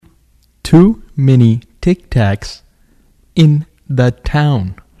too many Tic Tacs in the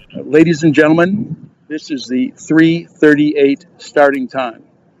town. Ladies and gentlemen, this is the 3:38 starting time.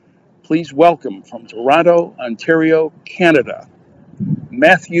 Please welcome from Toronto, Ontario, Canada,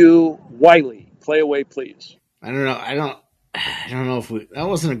 Matthew Wiley. Play away, please. I don't know if that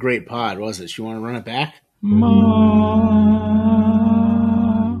wasn't a great pod, was it? You want to run it back?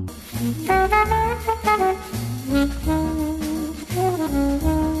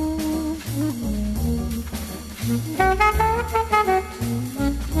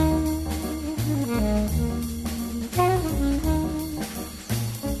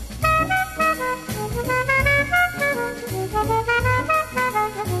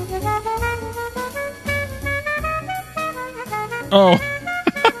 Oh.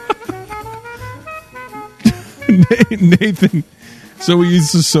 Nathan. So we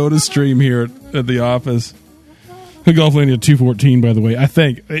use the Soda Stream here at the office. Golflandia 214, by the way. I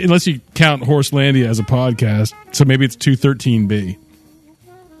think, unless you count Horselandia as a podcast, so maybe it's 213B.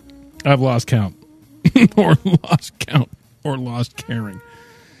 I've lost count. or lost caring.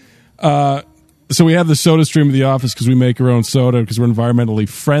 So we have the Soda Stream of the office because we make our own soda because we're environmentally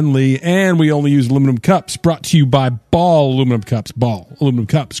friendly, and we only use aluminum cups. Brought to you by Ball Aluminum Cups. Ball Aluminum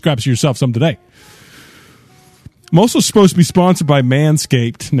Cups. Grab yourself some today. I'm also supposed to be sponsored by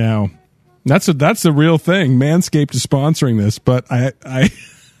Manscaped now. That's a real thing. Manscaped is sponsoring this, but I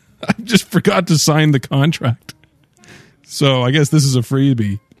just forgot to sign the contract. So I guess this is a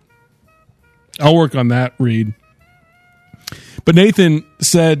freebie. I'll work on that, Reed. But Nathan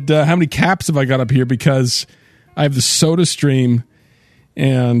said, how many caps have I got up here? Because I have the Soda Stream,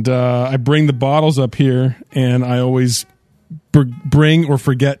 and I bring the bottles up here, and I always bring or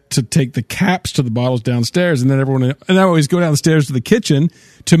forget to take the caps to the bottles downstairs. And then I always go downstairs to the kitchen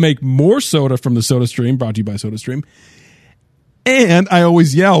to make more soda from the Soda Stream, brought to you by Soda Stream. And I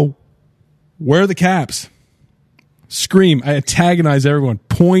always yell, where are the caps? Scream. I antagonize everyone.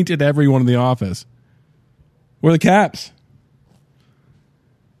 Point at everyone in the office. Where are the caps?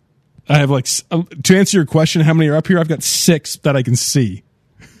 I have to answer your question, how many are up here? I've got 6 that I can see.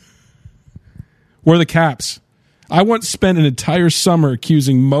 Where are the caps? I once spent an entire summer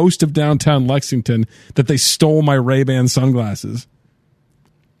accusing most of downtown Lexington that they stole my Ray-Ban sunglasses.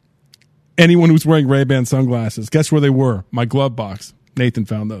 Anyone who's wearing Ray-Ban sunglasses, guess where they were? My glove box. Nathan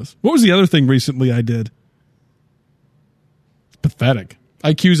found those. What was the other thing recently I did? It's pathetic.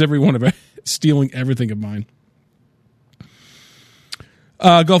 I accuse everyone of stealing everything of mine.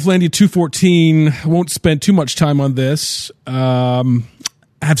 Golflandia 214, won't spend too much time on this. Have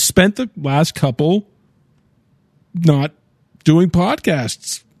spent the last couple not doing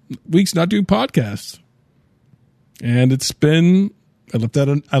podcasts. Weeks not doing podcasts. And it's been,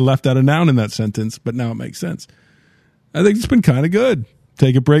 I left out a noun in that sentence, but now it makes sense. I think it's been kind of good.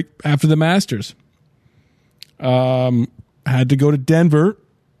 Take a break after the Masters. Had to go to Denver.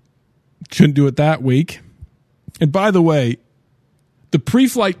 Couldn't do it that week. And by the way, the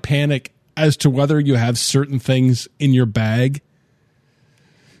pre-flight panic as to whether you have certain things in your bag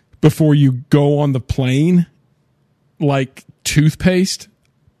before you go on the plane, like toothpaste.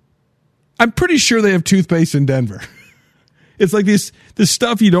 I'm pretty sure they have toothpaste in Denver. It's like this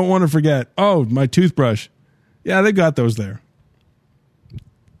stuff you don't want to forget. Oh, my toothbrush. Yeah, they got those there.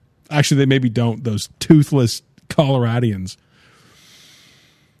 Actually, they maybe don't, those toothless Coloradians.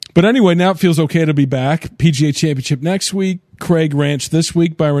 But anyway, now it feels okay to be back. PGA Championship next week. Craig Ranch this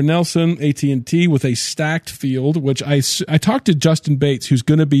week. Byron Nelson, AT&T with a stacked field, which I talked to Justin Bates, who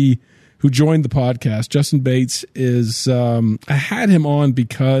joined the podcast. Justin Bates is, I had him on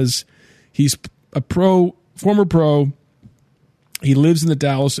because he's a former pro. He lives in the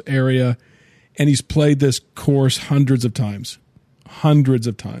Dallas area, and he's played this course hundreds of times.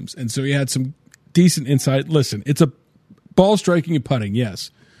 And so he had some decent insight. Listen, it's a ball striking and putting,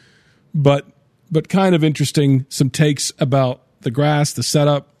 yes. But kind of interesting, some takes about the grass, the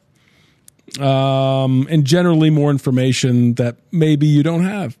setup, and generally more information that maybe you don't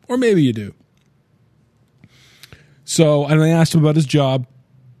have, or maybe you do. So, and I asked him about his job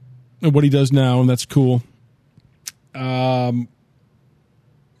and what he does now, and that's cool. But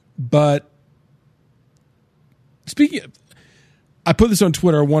speaking of, I put this on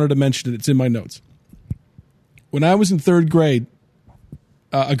Twitter. I wanted to mention it. It's in my notes. When I was in 3rd grade,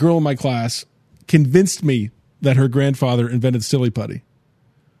 a girl in my class convinced me that her grandfather invented silly putty.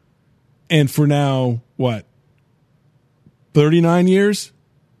 And for now, 39 years?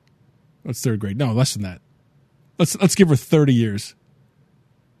 What's 3rd grade? No, less than that. Let's give her 30 years.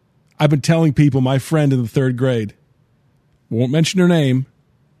 I've been telling people, my friend in the 3rd grade, won't mention her name,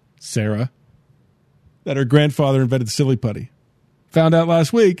 Sarah, that her grandfather invented silly putty. Found out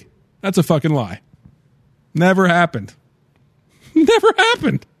last week That's a fucking lie. Never happened. Never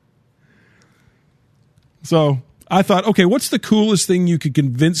happened. So I thought, okay, what's the coolest thing you could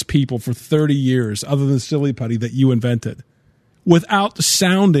convince people for 30 years other than Silly Putty that you invented? Without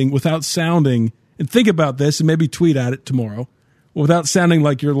sounding, and think about this and maybe tweet at it tomorrow, without sounding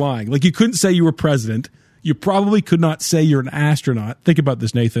like you're lying. Like you couldn't say you were president. You probably could not say you're an astronaut. Think about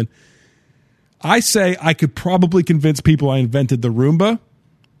this, Nathan. I say I could probably convince people I invented the Roomba.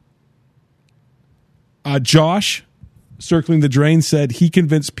 Josh, Circling the Drain, said he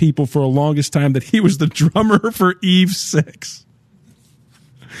convinced people for the longest time that he was the drummer for Eve 6.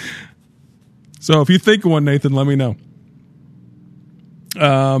 So if you think of one, Nathan, let me know.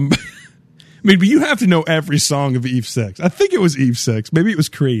 I mean, but you have to know every song of Eve 6. I think it was Eve 6. Maybe it was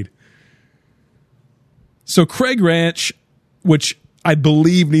Creed. So Craig Ranch, which I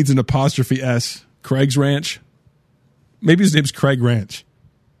believe needs an apostrophe S. Craig's Ranch. Maybe his name's Craig Ranch.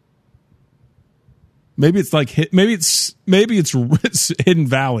 Maybe it's like maybe it's Hidden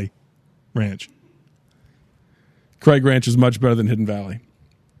Valley Ranch. Craig Ranch is much better than Hidden Valley.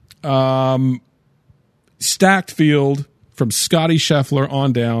 Stacked field from Scotty Scheffler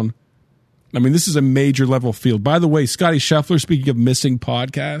on down. I mean, this is a major level field. By the way, Scotty Scheffler, speaking of missing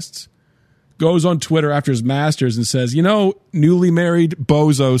podcasts, goes on Twitter after his Masters and says, newly married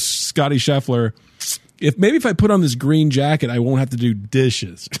bozo Scotty Scheffler, if I put on this green jacket, I won't have to do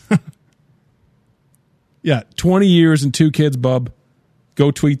dishes. Yeah, 20 years and 2 kids, bub.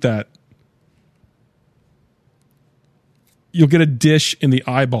 Go tweet that. You'll get a dish in the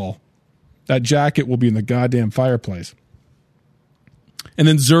eyeball. That jacket will be in the goddamn fireplace. And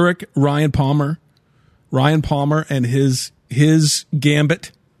then Zurich, Ryan Palmer and his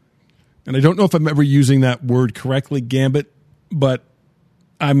gambit. And I don't know if I'm ever using that word correctly, gambit, but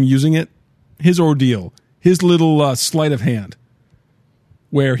I'm using it. His ordeal, his little sleight of hand,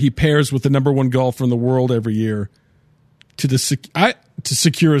 where he pairs with the number 1 golfer in the world every year to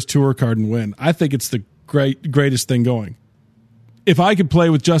secure his tour card and win. I think it's the greatest thing going. If I could play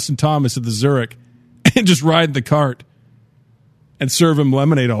with Justin Thomas at the Zurich and just ride the cart and serve him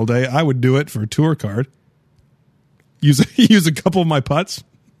lemonade all day, I would do it for a tour card. Use a couple of my putts,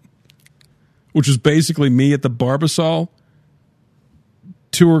 which was basically me at the Barbasol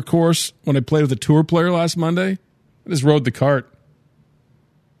tour course when I played with a tour player last Monday. I just rode the cart.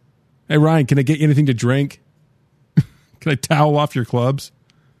 Hey, Ryan, can I get you anything to drink? Can I towel off your clubs?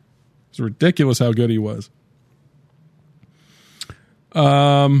 It's ridiculous how good he was.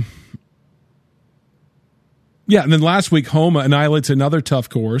 Yeah, and then last week, Homa annihilates another tough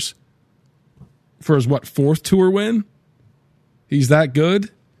course for his, 4th tour win? He's that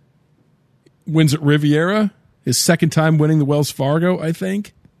good. Wins at Riviera. His 2nd time winning the Wells Fargo, I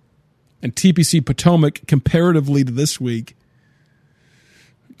think. And TPC Potomac, comparatively to this week,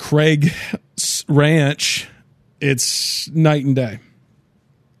 Craig Ranch, it's night and day.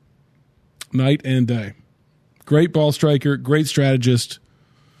 Night and day. Great ball striker, great strategist,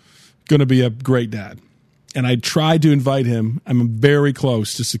 going to be a great dad. And I tried to invite him. I'm very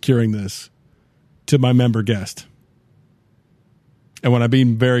close to securing this to my member guest. And when I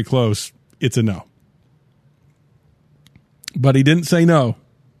mean very close, it's a no. But he didn't say no.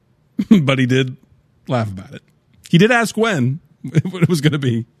 But he did laugh about it. He did ask when it was going to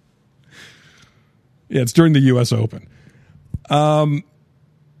be. Yeah, it's during the U.S. Open.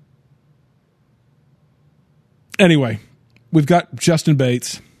 Anyway, we've got Justin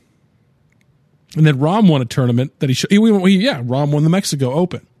Bates. And then Rahm won a tournament that Rahm won the Mexico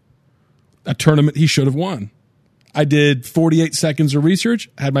Open. A tournament he should have won. I did 48 seconds of research,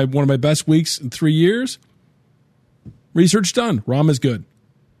 had one of my best weeks in 3 years. Research done. Rahm is good.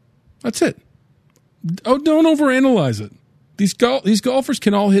 That's it. Oh, don't overanalyze it. These golfers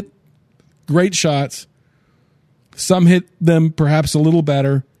can all hit great shots. Some hit them perhaps a little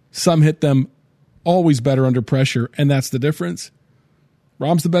better. Some hit them always better under pressure, and that's the difference.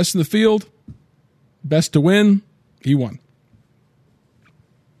 Rahm's the best in the field. Best to win, he won.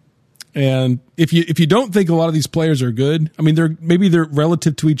 And if you don't think a lot of these players are good, I mean, they're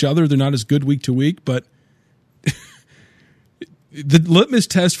relative to each other. They're not as good week to week, but the litmus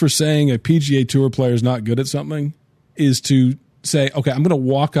test for saying a PGA Tour player is not good at something is to say, okay, I'm going to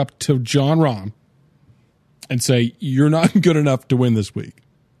walk up to Jon Rahm and say, you're not good enough to win this week.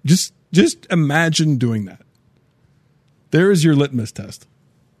 Just imagine doing that. There is your litmus test.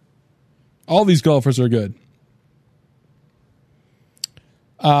 All these golfers are good.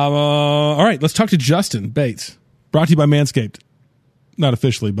 All right, let's talk to Justin Bates. Brought to you by Manscaped. Not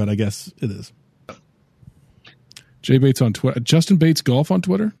officially, but I guess it is. Jay Bates on Twitter. Justin Bates Golf on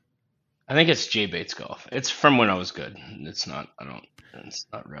Twitter? I think it's Jay Bates Golf. It's from when I was good. It's not. I don't. It's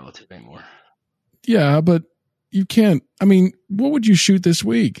not relative anymore. Yeah, but you can't. I mean, what would you shoot this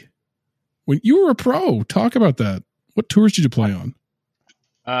week? When you were a pro, talk about that. What tours did you play on?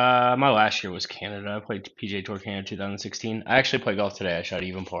 My last year was Canada. I played PGA Tour Canada 2016. I actually played golf today. I shot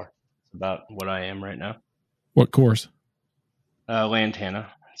even par. It's about what I am right now. What course?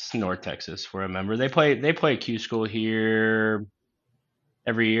 Lantana. It's North Texas, where I remember they play Q school here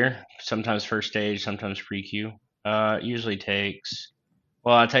every year. Sometimes first stage, sometimes pre-Q. It usually takes.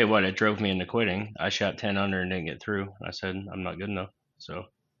 Well, I'll tell you what. It drove me into quitting. I shot 10 under and didn't get through. I said I'm not good enough. So,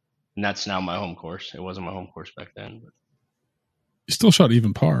 and that's now my home course. It wasn't my home course back then. But. You still shot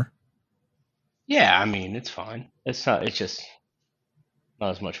even par. Yeah, I mean it's fine. It's not. It's just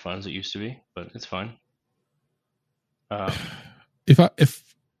not as much fun as it used to be, but it's fine.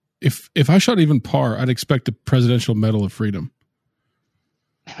 If I shot even par, I'd expect the Presidential Medal of Freedom.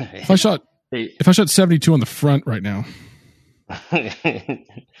 If I shot 72 on the front right now. I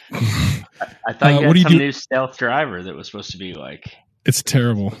thought you had some new stealth driver that was supposed to be like. It's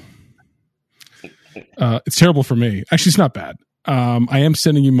terrible. It's terrible for me. Actually, it's not bad. I am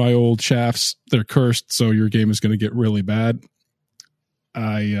sending you my old shafts. They're cursed, so your game is going to get really bad.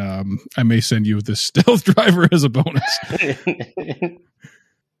 I may send you this stealth driver as a bonus.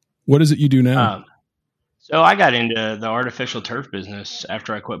 What is it you do now? So I got into the artificial turf business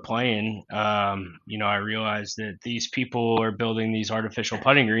after I quit playing. I realized that these people are building these artificial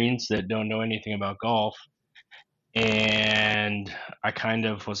putting greens that don't know anything about golf. And I kind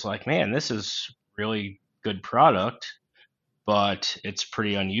of was like, man, this is really good product, but it's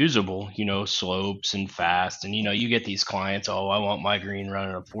pretty unusable, slopes and fast. And, you get these clients, I want my green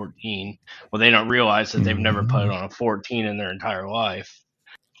running a 14. Well, they don't realize that they've never putted on a 14 in their entire life.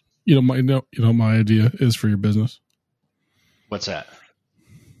 My idea is for your business. What's that?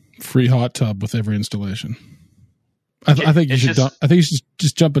 Free hot tub with every installation. I think you should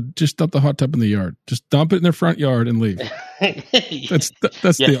just dump the hot tub in the yard. Just dump it in their front yard and leave.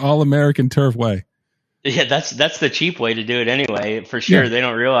 That's the all-American turf way. Yeah, that's the cheap way to do it anyway. For sure, They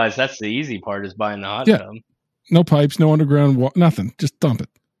don't realize that's the easy part is buying the hot tub. No pipes, no underground, nothing. Just dump it.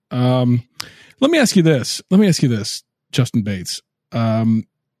 Let me ask you this, Justin Bates.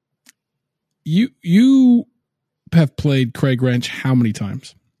 You have played Craig Wrench how many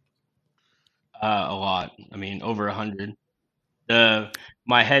times? A lot. I mean, over 100.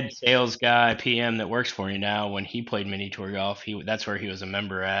 My head sales guy, PM, that works for me now, when he played mini tour golf, that's where he was a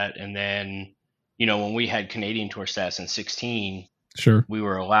member at. And then, when we had Canadian Tour stats in 16, sure, we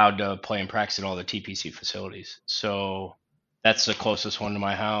were allowed to play and practice at all the TPC facilities. So that's the closest one to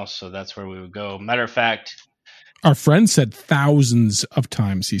my house. So that's where we would go. Matter of fact, our friend said thousands of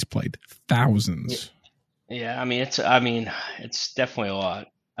times he's played. Thousands. Yeah, I mean it's definitely a lot.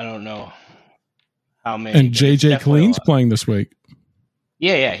 I don't know how many. And JJ Colleen's playing this week.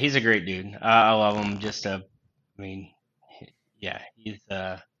 Yeah, he's a great dude. I love him. He's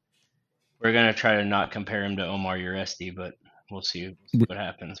we're gonna try to not compare him to Omar Uresti, but we'll see what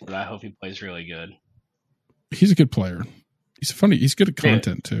happens. But I hope he plays really good. He's a good player. He's good at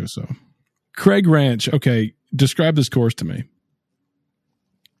content too. So Craig Ranch. Okay, describe this course to me.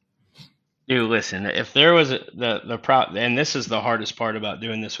 Dude, listen, if there was the prop, and this is the hardest part about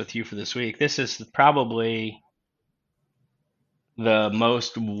doing this with you for this week, this is probably the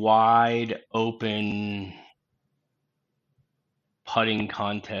most wide open putting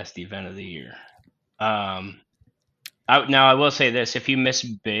contest event of the year. Now I will say this, if you miss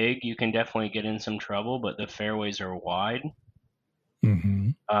big, you can definitely get in some trouble, but the fairways are wide.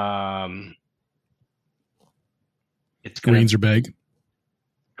 Mm-hmm. Greens are big.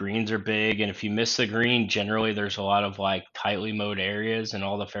 Greens are big, and if you miss the green, generally there's a lot of like tightly mowed areas, and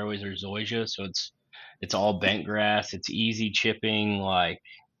all the fairways are zoysia, so it's all bent grass. It's easy chipping, like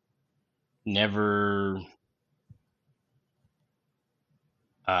never.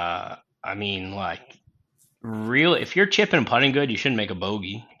 Really, if you're chipping and putting good, you shouldn't make a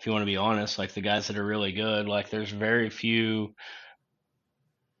bogey. If you want to be honest, like the guys that are really good, like there's very few.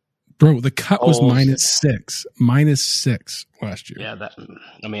 Bro, the cut was -6 last year. Yeah,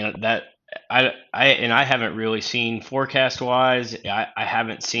 I haven't really seen forecast wise. I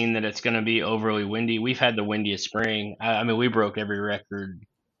haven't seen that it's going to be overly windy. We've had the windiest spring. We broke every record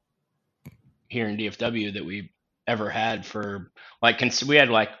here in DFW that we ever had for we had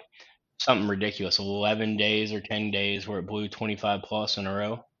like something ridiculous, 11 days or 10 days where it blew 25 plus in a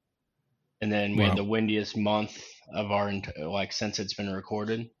row, and then we had the windiest month of our since it's been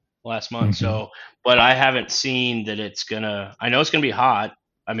recorded last month. Mm-hmm. So, but I haven't seen that it's gonna. I know it's gonna be hot.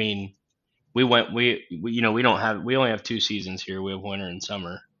 I mean, we only have 2 seasons here. We have winter and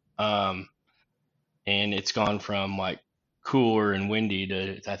summer. And it's gone from like cooler and windy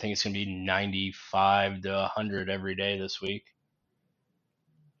to I think it's gonna be 95 to 100 every day this week.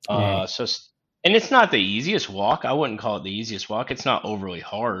 Wow. And it's not the easiest walk. I wouldn't call it the easiest walk. It's not overly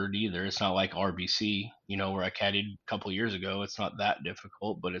hard either. It's not like RBC, where I caddied a couple years ago. It's not that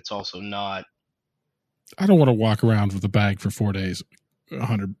difficult, but it's also not. I don't want to walk around with a bag for 4 days,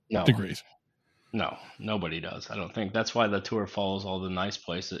 100 No. degrees. No, nobody does. I don't think that's why the tour follows all the nice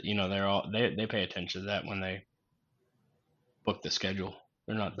places. They pay attention to that when they book the schedule.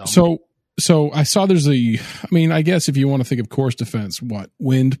 They're not dumb. So I saw I guess if you want to think of course defense,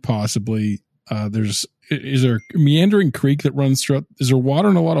 wind possibly. Is there a meandering creek that runs through? Is there water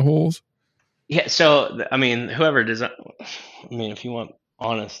in a lot of holes? Yeah. So whoever does that. If you want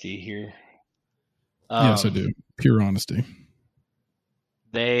honesty here. Yes, I do. Pure honesty.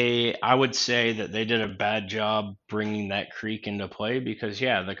 I would say that they did a bad job bringing that creek into play because,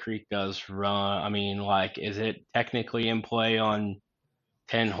 the creek does run. Is it technically in play on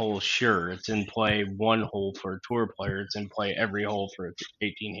 10 holes? Sure. It's in play one hole for a tour player. It's in play every hole for an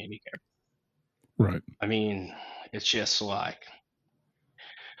 18 handicap. Right. It's just like.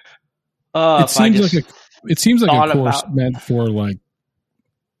 It seems like a course meant for like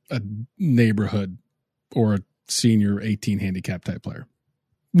a neighborhood or a senior 18 handicap type player.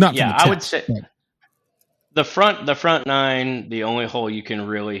 Not I would say the front nine, the only hole you can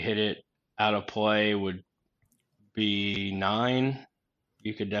really hit it out of play would be 9.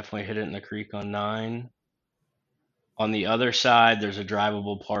 You could definitely hit it in the creek on 9. On the other side, there's a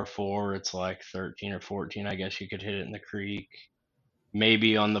drivable par 4. It's like 13 or 14. I guess you could hit it in the creek.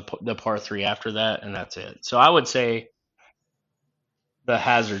 Maybe on the par 3 after that, and that's it. So I would say the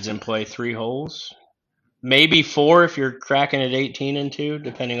hazard's in play 3 holes. Maybe 4 if you're cracking at 18 and 2,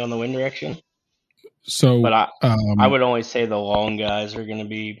 depending on the wind direction. So, but I would only say the long guys are going to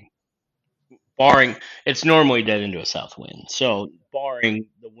be, barring it's normally dead into a south wind. So barring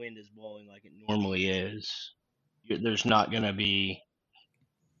the wind is blowing like it normally is, there's not going to be,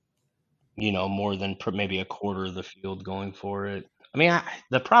 more than maybe a quarter of the field going for it.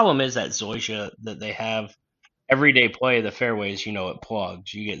 The problem is that Zoysia that they have everyday play the fairways. It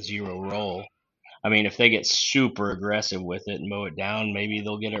plugs. You get 0 roll. If they get super aggressive with it and mow it down, maybe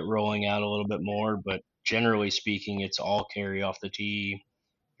they'll get it rolling out a little bit more. But generally speaking, it's all carry off the tee.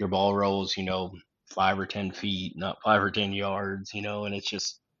 Your ball rolls, 5 or 10 feet, not 5 or 10 yards, and it's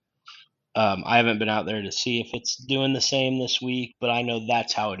just, I haven't been out there to see if it's doing the same this week, but I know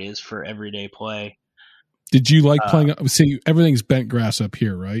that's how it is for everyday play. Did you like playing? See, everything's bent grass up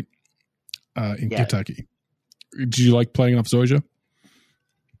here, right? In Kentucky. Did you like playing off Zoysia?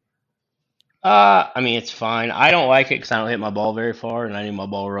 It's fine. I don't like it because I don't hit my ball very far, and I need my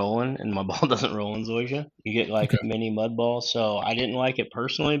ball rolling, and my ball doesn't roll in Zoysia. You get like a mini mud ball, so I didn't like it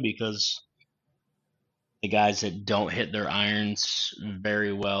personally because the guys that don't hit their irons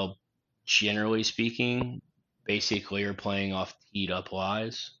very well, generally speaking, basically are playing off teed up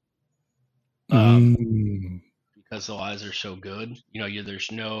lies. Because the lies are so good.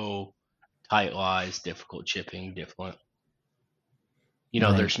 There's no tight lies, difficult chipping, difficult.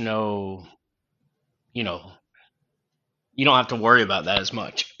 Right. There's no. You don't have to worry about that as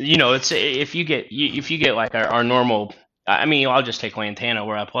much. It's if you get like our normal. I'll just take Lantana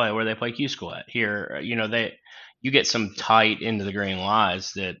where they play Q School at here. You get some tight into the green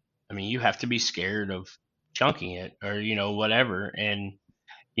lies that you have to be scared of chunking it or whatever. And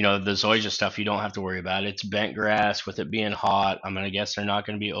the Zoysia stuff you don't have to worry about. It's bent grass with it being hot. I'm gonna guess they're not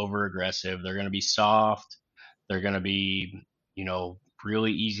going to be over aggressive. They're going to be soft. They're going to be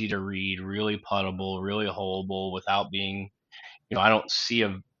really easy to read, really puttable, really holeable without being, I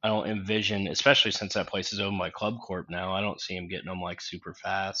don't envision, especially since that place is owned by Club Corp now, I don't see him getting them like super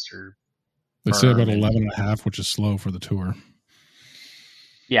fast or. They say about 11.5, which is slow for the tour.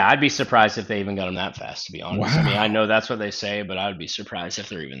 Yeah, I'd be surprised if they even got them that fast, to be honest. Wow. I know that's what they say, but I would be surprised if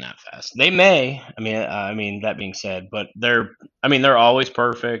they're even that fast. They may. That being said, but they're always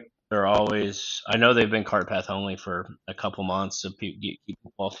perfect. They're always. I know they've been cart path only for a couple months to keep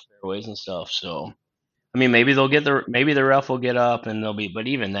people off the fairways and stuff. So, maybe maybe the rough will get up and they'll be. But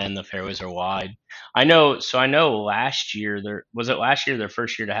even then, the fairways are wide. I know. So I know last year their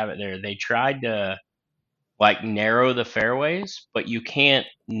first year to have it there. They tried to narrow the fairways, but you can't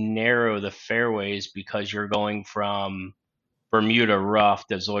narrow the fairways because you're going from Bermuda rough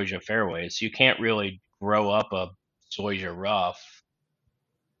to Zoysia fairways. You can't really grow up a Zoysia rough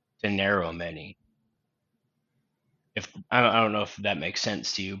to narrow them any. I don't know if that makes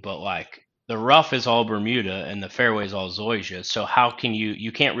sense to you, but the rough is all Bermuda and the fairway is all Zoysia. So how can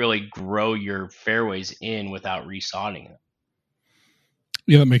you can't really grow your fairways in without resodding them.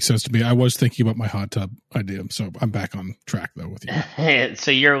 Yeah, that makes sense to me. I was thinking about my hot tub idea, so I'm back on track though with you. So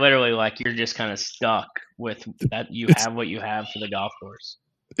you're literally like you're just kind of stuck with that. You have what you have for the golf course.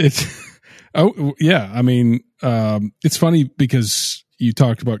 It's oh yeah. I mean, it's funny because you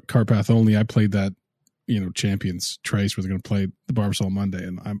talked about CarPath only. I played that, Champions Trace where they're going to play the Barbasol Monday,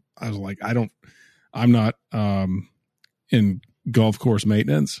 and I was like, I'm not in golf course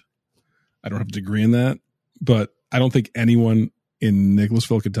maintenance. I don't have a degree in that, but I don't think anyone in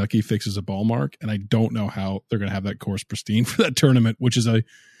Nicholasville, Kentucky fixes a ball mark, and I don't know how they're going to have that course pristine for that tournament, which is a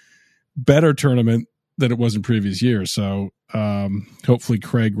better tournament than it was in previous years. So hopefully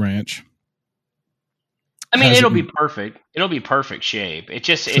Craig Ranch. I mean, it'll be perfect. It'll be perfect shape. It's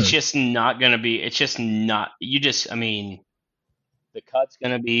just not going to be. It's just not. I mean, the cut's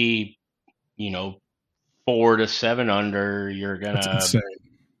going to be, 4 to 7 under. You're gonna.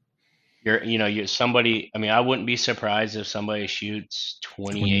 You're somebody. I mean, I wouldn't be surprised if somebody shoots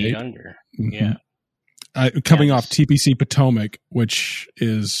 28 under. Mm-hmm. Yeah. Coming off TPC Potomac, which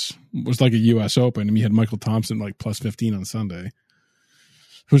was like a U.S. Open, and you had Michael Thompson like plus 15 on Sunday,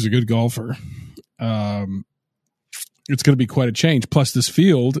 who's a good golfer. It's going to be quite a change. Plus, this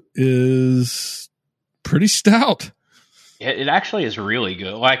field is pretty stout. It actually is really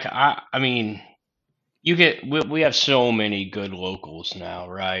good. Like I mean. We have so many good locals now,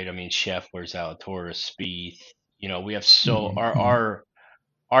 right? I mean, Scheffler, Zalatoris, Spieth. We have our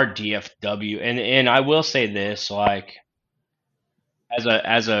DFW, and I will say this, like as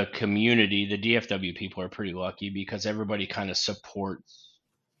a community, the DFW people are pretty lucky because everybody kind of supports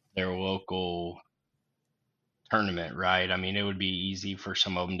their local tournament, right? I mean, it would be easy for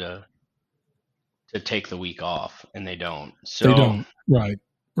some of them to take the week off, and they don't. So they don't, right.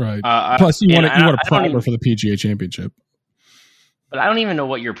 Right. Plus, you want a primer for the PGA Championship. But I don't even know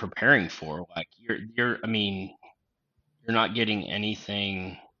what you're preparing for. Like you're not getting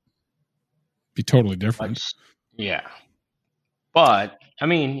anything. Be totally different. Yeah. But I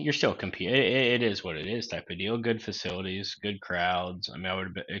mean, you're still competing. It is what it is, type of deal. Good facilities, good crowds. I mean, I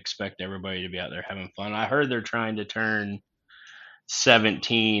would expect everybody to be out there having fun. I heard they're trying to turn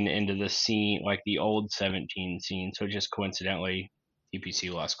 17 into the scene, like the old 17 scene. So just coincidentally.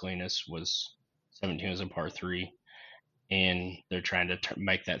 TPC Las Colinas was 17 was a par 3, and they're trying to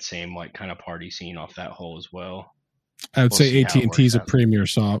make that same like kind of party scene off that hole as well. I would say AT&T's a premier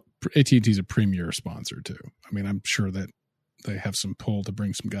AT&T's a premier sponsor too. I mean, I'm sure that they have some pull to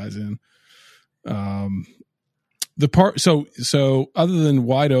bring some guys in. So other than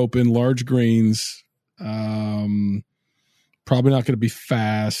wide open, large greens, probably not going to be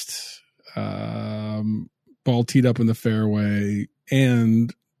fast. Ball teed up in the fairway.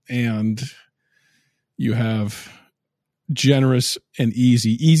 And you have generous and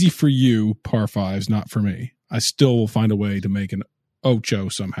easy for you par 5s, not for me. I still will find a way to make an ocho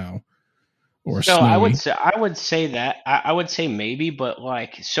somehow or a snowy. I would say that I would say maybe, but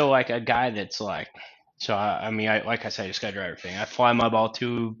like a guy that's like like I said, I just got a driver thing. I fly my ball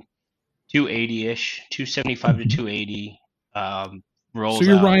to 280-ish, 275 to 280. Rolls. So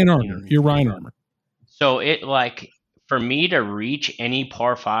you're Ryan Armour. You're Ryan Armour. So it like. For me to reach any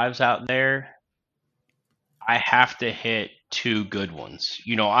par 5s out there, I have to hit 2 good ones.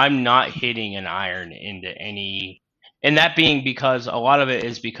 I'm not hitting an iron into any, and that being because a lot of it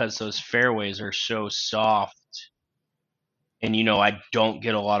is because those fairways are so soft, and I don't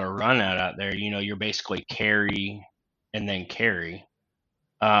get a lot of run out there. You're basically carry and then carry.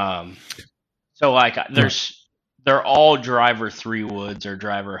 So like they're all driver 3 woods or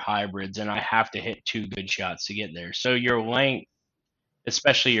driver hybrids, and I have to hit 2 good shots to get there. So your length,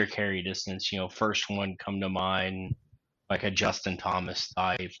 especially your carry distance, first one come to mind, like a Justin Thomas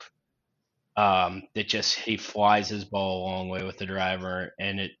type, that he flies his ball a long way with the driver,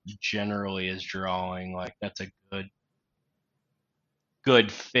 and it generally is drawing. Like that's a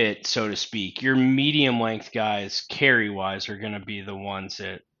good fit, so to speak. Your medium length guys, carry wise, are going to be the ones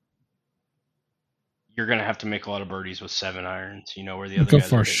that you're going to have to make a lot of birdies with 7 irons, where the other guys. How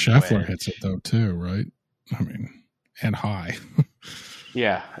far Scheffler hits it though, too, right? I mean, and high.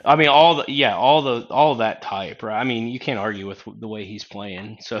 Yeah, I mean all that type, right? I mean, you can't argue with the way he's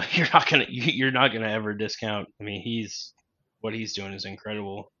playing, so you're not gonna ever discount. I mean, what he's doing is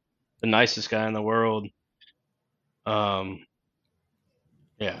incredible. The nicest guy in the world. Yeah,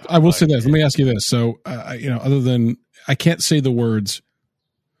 I will say this. Let me ask you this. So, other than I can't say the words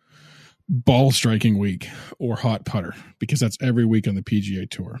ball striking week or hot putter because that's every week on the PGA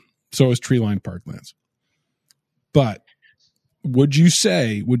Tour. So is tree line parklands. But would you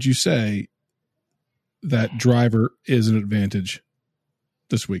say that driver is an advantage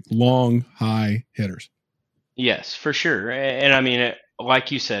this week? Long, high hitters. Yes, for sure. And I mean,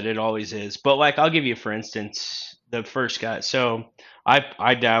 like you said, it always is. But like, I'll give you, for instance, the first guy. So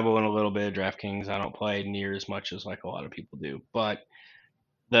I dabble in a little bit of DraftKings. I don't play near as much as like a lot of people do. But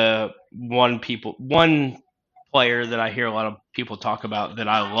the one player that I hear a lot of people talk about that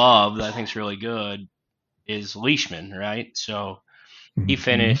I love, that I think is really good, is Leishman, right? So he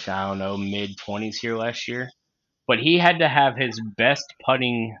finished, I don't know, mid-20s here last year. But he had to have his best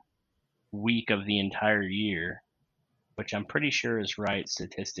putting week of the entire year, which I'm pretty sure is right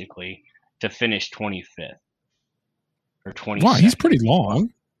statistically, to finish 25th or 22nd. Wow, he's pretty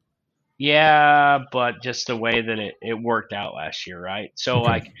long. Yeah, but just the way that it worked out last year, right? So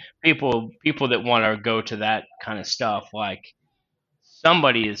Okay. like people that want to go to that kind of stuff, like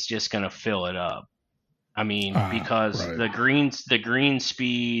somebody is just going to fill it up. I mean, because right. the green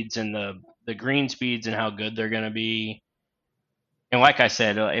speeds and the green speeds and how good they're going to be. And like I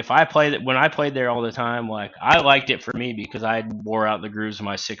said, when I played there all the time, like I liked it for me because I wore out the grooves of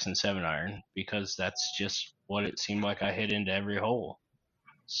my 6 and 7 iron, because that's just what it seemed like I hit into every hole.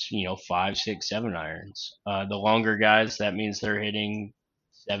 5, 6, 7 irons. The longer guys, that means they're hitting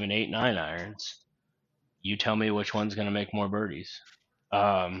 7, 8, 9 irons. You tell me which one's going to make more birdies.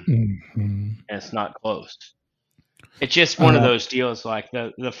 And it's not close. It's just one of those deals. Like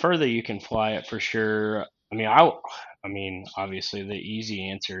the further you can fly it, for sure. I mean, obviously the easy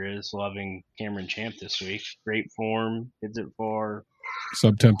answer is loving Cameron Champ this week. Great form, hits it far,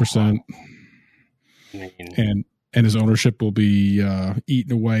 sub 10%, and his ownership will be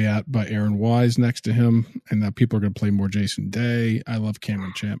eaten away at by Aaron Wise next to him, and now people are going to play more Jason Day. I love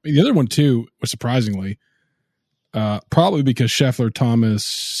Cameron Champ. The other one too was surprisingly, probably because Scheffler,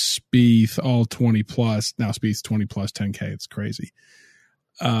 Thomas, Spieth, all 20 plus. Now Spieth's 20 plus 10K. It's crazy.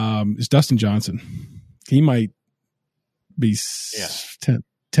 Is Dustin Johnson. He might be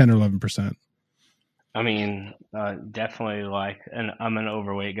 10 or 11%. I mean, definitely I'm an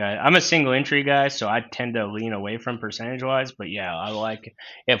overweight guy. I'm a single entry guy, so I tend to lean away from percentage wise. But yeah,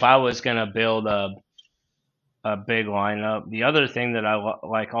 if I was going to build a big lineup. The other thing that I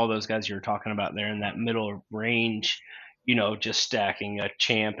like, all those guys you were talking about there in that middle range, just stacking a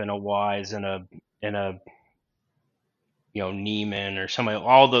Champ and a Wise and a Neiman or somebody,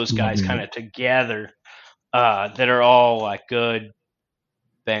 all those guys kind of together, that are all like good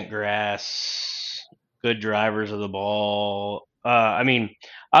bent grass, good drivers of the ball. I mean,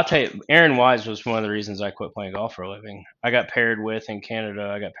 I'll tell you, Aaron Wise was one of the reasons I quit playing golf for a living. I got paired with, in Canada,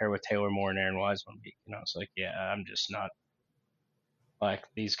 I got paired with Taylor Moore and Aaron Wise one week. It's like, yeah, I'm just not, like,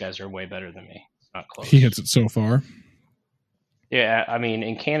 these guys are way better than me. It's not close. He hits it so far. Yeah, I mean,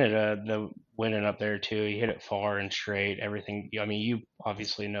 in Canada, the winning up there too, he hit it far and straight. Everything, I mean, you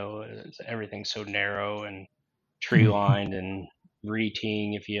obviously know everything's so narrow and tree lined and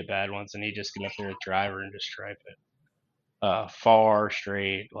re-teeing if you hit bad ones, and he just get up there with driver and just stripe it. Far,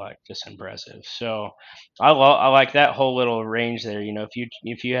 straight, like, just impressive. So I like that whole little range there.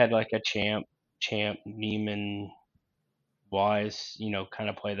 If you had like a Champ, Neiman, Wise, kind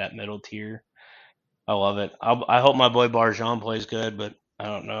of play that middle tier. I love it. I hope my boy Barjon plays good, but I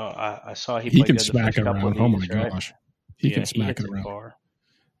don't know. I saw he can good smack it around. Oh my gosh, he can smack it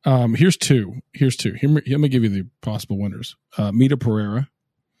around. Here's two. Let me give you the possible winners. Mita Pereira,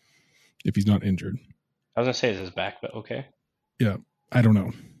 if he's not injured. I was gonna say, is his back, but okay. Yeah, I don't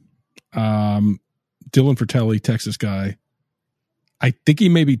know. Dylan Fratelli, Texas guy. I think he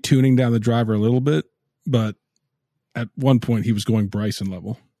may be tuning down the driver a little bit, but at one point he was going Bryson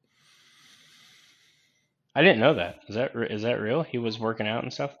level. I didn't know that. Is that real? He was working out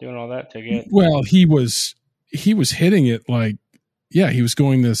and stuff, doing all that to get. Well, he was hitting it like, yeah, he was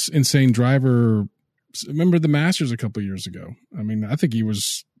going this insane driver. Remember the Masters a couple of years ago? I mean, I think he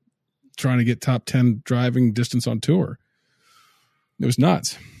was trying to get top 10 driving distance on tour. It was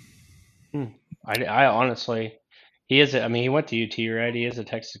nuts. I honestly, he is. I mean, he went to UT, right? He is a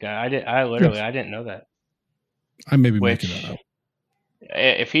Texas guy. I didn't know that. I may be making that up.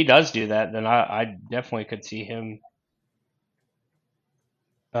 If he does do that, then I definitely could see him.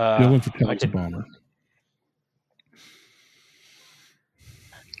 Dylan Fratelli's a bomber.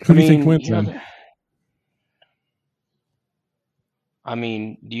 Who do you think wins then? I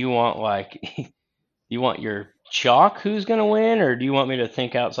mean, do you want your chalk who's going to win, or do you want me to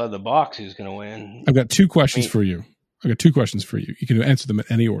think outside the box who's going to win? I've got two questions for you. You can answer them in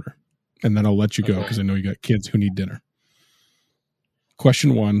any order, and then I'll let you go because I know you got kids who need dinner.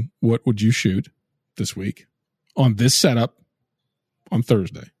 Question one, what would you shoot this week on this setup on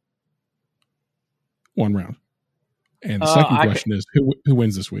Thursday? One round. And the second question is, who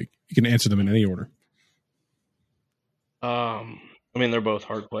wins this week? You can answer them in any order. I mean, they're both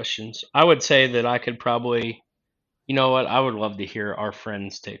hard questions. I would say that I could probably, You know what? I would love to hear our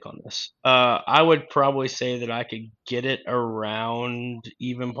friends' take on this. I would probably say that I could get it around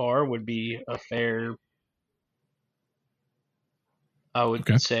even par would be a fair. I would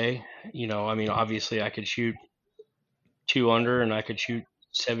Okay. say, I mean, obviously I could shoot 2 under and I could shoot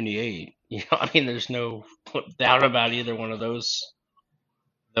 78. I mean, there's no doubt about either one of those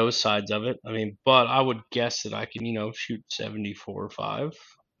sides of it. I mean, but I would guess that I can, shoot 74 or 5.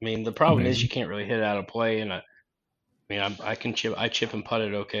 I mean, the problem is Amazing. you can't really hit it out of play, and I mean, I can chip, I chip and putt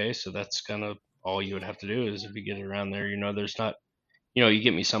it okay, so that's kind of all you would have to do is if you get it around there. There's not, you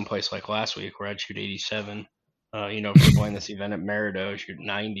get me someplace like last week where I'd shoot 87. If you're playing this event at Merido, shoot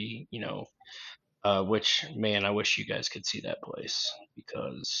 90. Which, man, I wish you guys could see that place,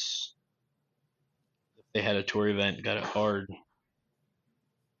 because if they had a tour event, got it hard,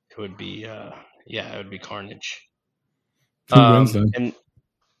 it would be, it would be carnage. Who wins then? And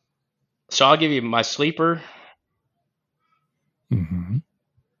so I'll give you my sleeper. Mm-hmm.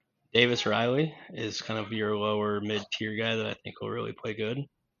 Davis Riley is kind of your lower mid-tier guy that I think will really play good.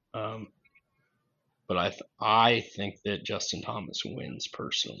 But I think that Justin Thomas wins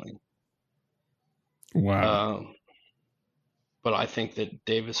personally. Wow. But I think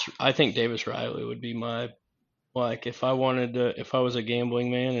Davis Riley would be my, like, if I was a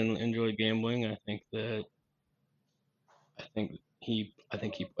gambling man and enjoyed gambling, I think he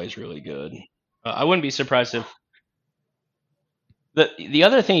plays really good. I wouldn't be surprised if the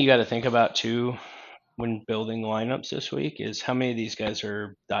other thing you got to think about too when building lineups this week is how many of these guys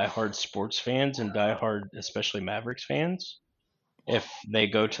are diehard sports fans and diehard, especially Mavericks fans. If they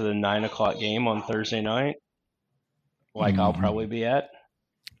go to the 9 o'clock game on Thursday night, like I'll probably be at.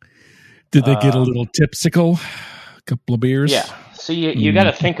 Did they get a little tipsicle? A couple of beers? Yeah. So you got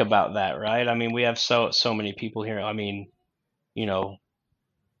to think about that, right? I mean, we have so many people here. I mean, will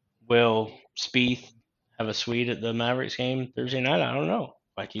Spieth have a suite at the Mavericks game Thursday night? I don't know.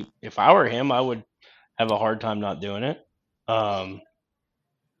 Like, if I were him, I would have a hard time not doing it. There's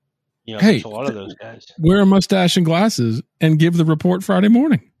a lot of those guys. Wear a mustache and glasses and give the report Friday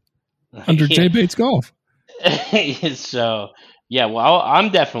morning under Jay Bates Golf. So, yeah, well, I'm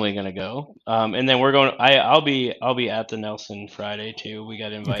definitely going to go. And then we're going. I'll be at the Nelson Friday too. We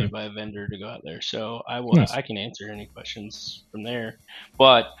got invited by a vendor to go out there, so I will. Nice. I can answer any questions from there.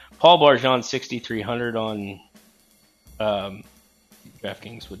 But Paul Barjon 6,300 on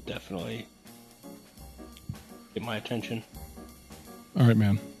DraftKings would definitely get my attention. All right,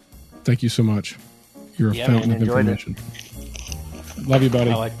 man. Thank you so much. You're a fountain of information. Love you,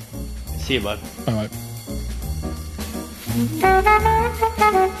 buddy. See you, bud. Bye.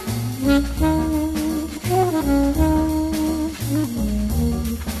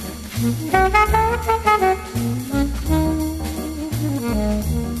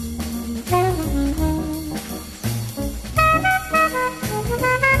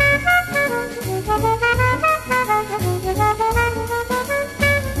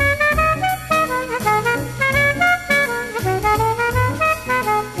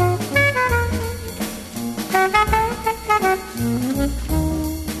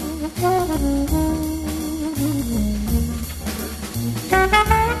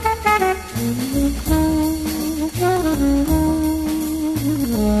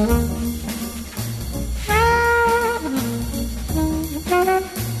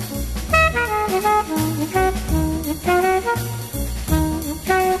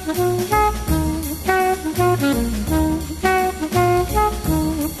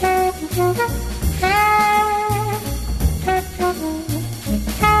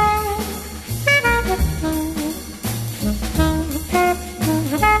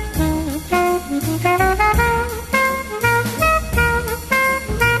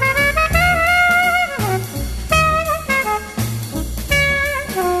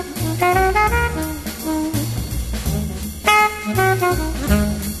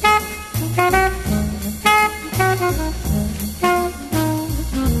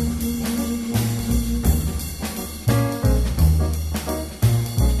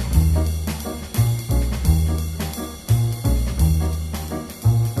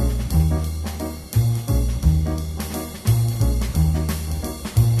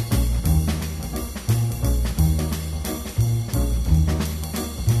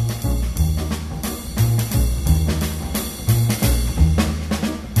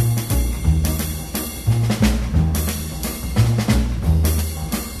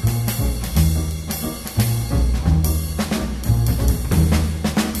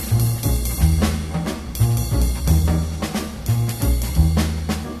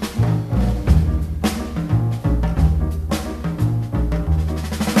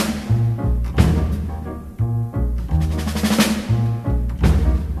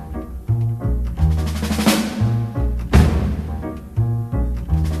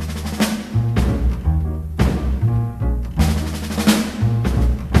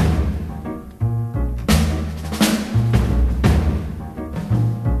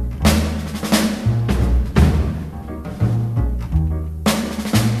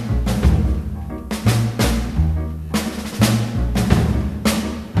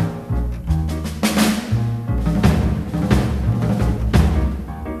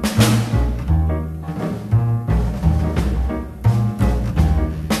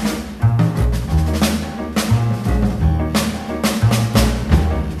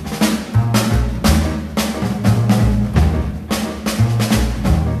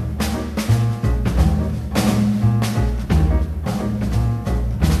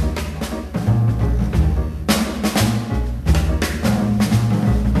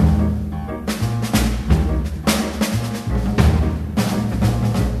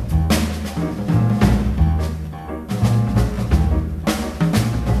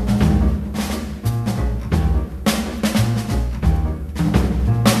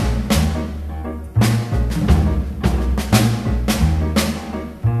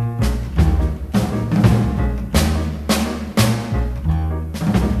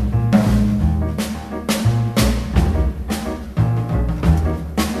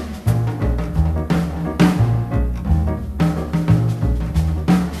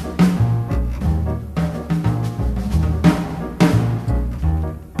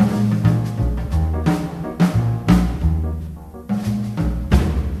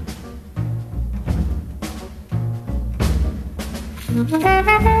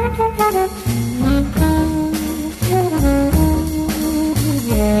 Thank you.